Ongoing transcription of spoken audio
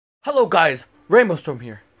Hello guys, Rainbow Storm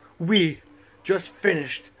here. We just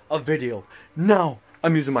finished a video. Now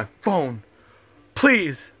I'm using my phone.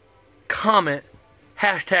 Please comment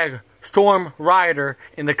hashtag Storm Ryder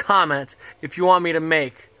in the comments if you want me to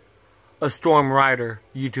make a Storm Ryder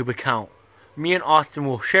YouTube account. Me and Austin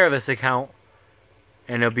will share this account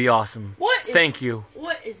and it'll be awesome. Thank you.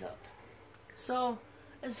 What is up? So,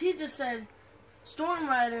 as he just said, Storm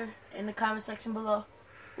Ryder in the comment section below.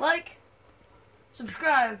 Like,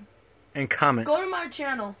 subscribe, and comment. Go to my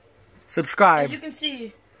channel. Subscribe. As you can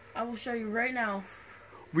see, I will show you right now.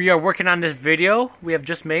 We are working on this video we have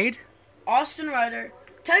just made. Austin Ryder.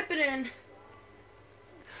 Type it in.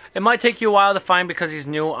 It might take you a while to find because he's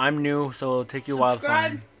new. I'm new, so it'll take you a while to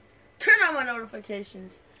find. Turn on my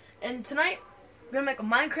notifications. And tonight, we're going to make a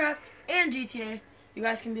Minecraft and GTA. You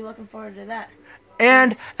guys can be looking forward to that.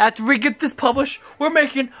 And after we get this published, we're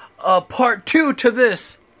making a part 2 to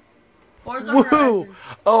this. Woohoo!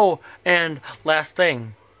 Oh, and last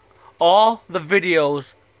thing. All the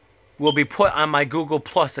videos will be put on my Google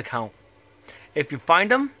Plus account. If you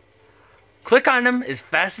find them, click on them as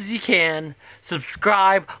fast as you can.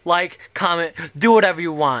 Subscribe, like, comment, do whatever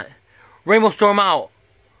you want. Rainbow Storm out.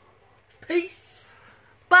 Peace.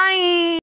 Bye!